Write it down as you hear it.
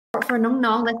for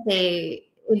น้องๆ let's say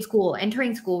in school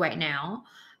entering school right now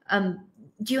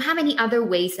do you have any other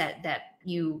ways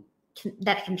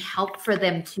that can help for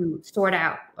them to sort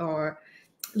out or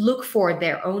look for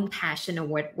their own passion or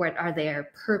what are their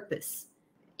purpose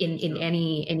in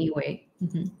any way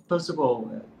First of all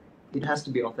it has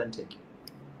to be authentic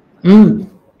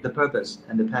the purpose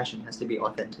and the passion has to be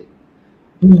authentic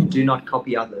do not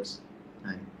copy others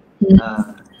right?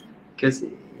 Because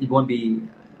it won't be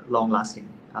long lasting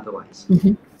otherwise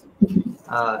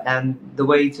and the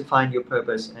way to find your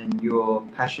purpose and your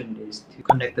passion is to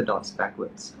connect the dots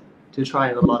backwards to try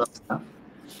a lot of stuff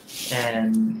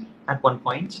and at one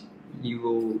point you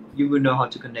will know how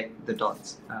to connect the dots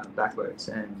backwards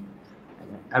and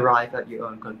arrive at your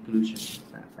own conclusion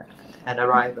and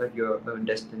arrive at your own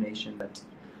destination that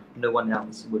no one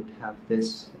else would have this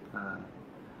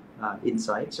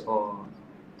insight or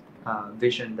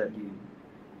vision that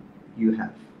you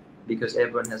have because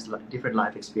everyone has different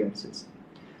life experiences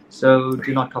so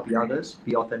do not copy others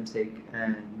be authentic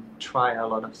and try a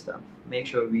lot of stuff make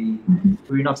sure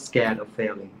we're not scared of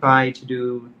failing try to do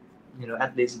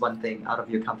at least one thing out of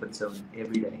your comfort zone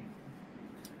every day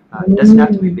it doesn't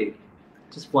have to be big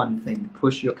just one thing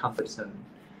push your comfort zone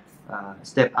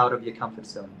step out of your comfort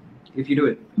zone if you do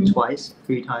it twice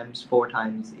 3 times 4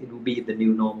 times it will be the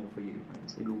new normal for you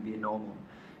it will be normal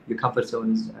your comfort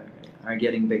zones are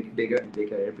getting bigger and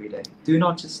bigger every day do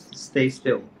not just stay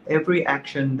still every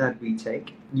action that we take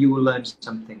you will learn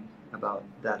something about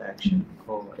that action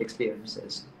or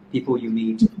experiences people you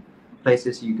meet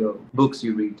places you go books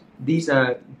you read these are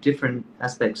different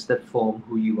aspects that form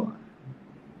who you are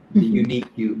the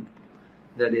unique you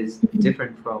that is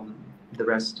different from the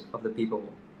rest of the people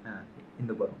in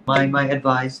the world my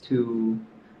advice to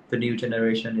the new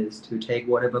generation is to take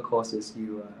whatever courses you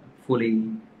are fully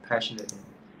passionate in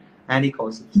any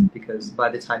courses because by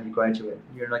the time you graduate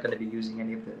you're not going to be using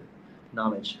any of the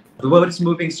knowledge the world is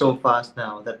moving so fast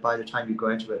now that by the time you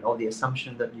graduate all the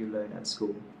assumptions that you learn at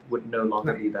school would no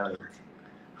longer be valid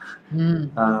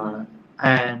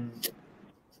and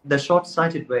the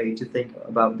short-sighted way to think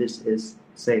about this is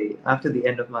say after the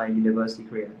end of my university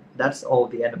career that's all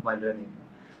the end of my learning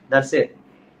that's it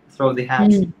throw the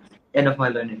hats end of my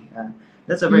learning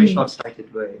that's a very short-sighted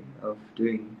way of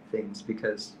doing things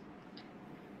because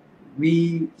we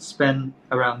spend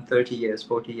around 30 years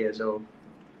 40 years of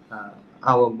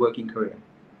our working career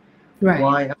right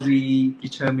why are we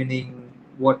determining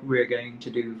what we're going to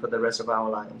do for the rest of our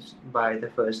lives by the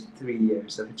first 3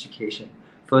 years of education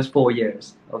first 4 years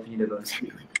of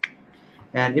university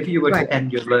and if you were to end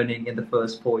your learning in the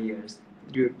first 4 years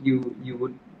you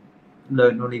would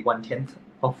learn only 1/10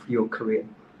 of your career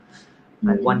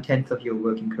and 1/10 of your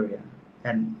working career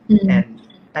and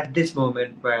at this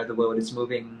moment where the world is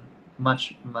moving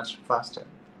much faster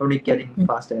only getting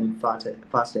faster and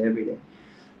faster every day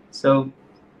so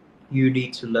you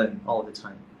need to learn all the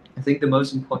time I think the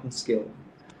most important skill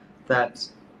that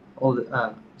all the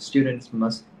students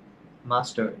must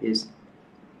master is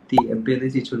the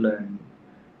ability to learn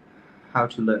how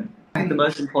to learn I think the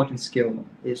most important skill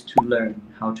is to learn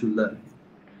how to learn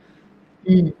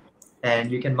and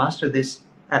you can master this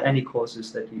at any courses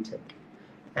that you take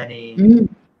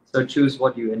so choose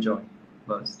what you enjoy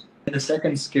most and the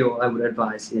second skill I would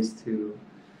advise is to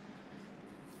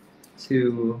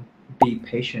be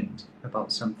patient about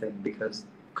something because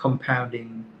compounding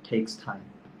takes time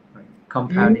right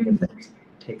compounding effects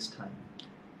takes time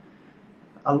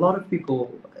a lot of people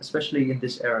especially in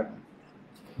this era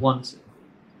want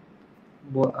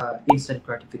instant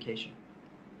gratification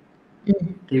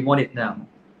they want it now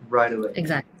right away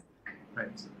exactly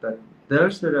right but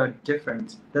those that are different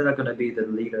that are going to be the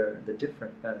leader the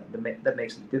different that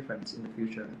makes a difference in the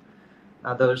future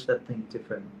are those that think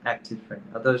different act different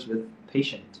are those with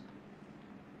patient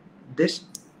this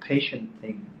patient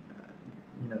thing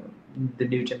the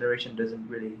new generation doesn't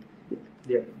really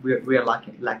we are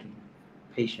lacking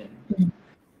patience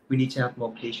we need to have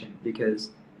more patience because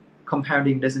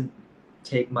compounding doesn't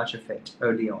take much effect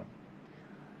early on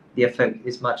the effect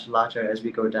is much larger as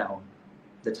we go down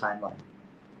the timeline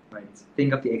right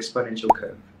think of the exponential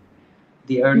curve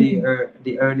the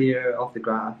earlier of the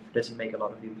graph doesn't make a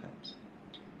lot of impact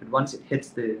but once it hits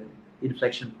the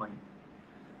inflection point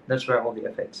that's where all the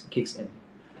effects kicks in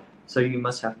so you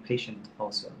must have patience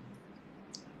also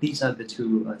these are the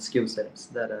two skill sets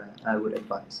that I would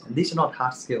advise and these are not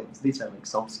hard skills these are like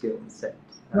soft skill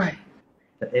sets right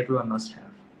that everyone must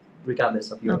have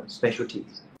regardless of your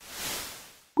specialties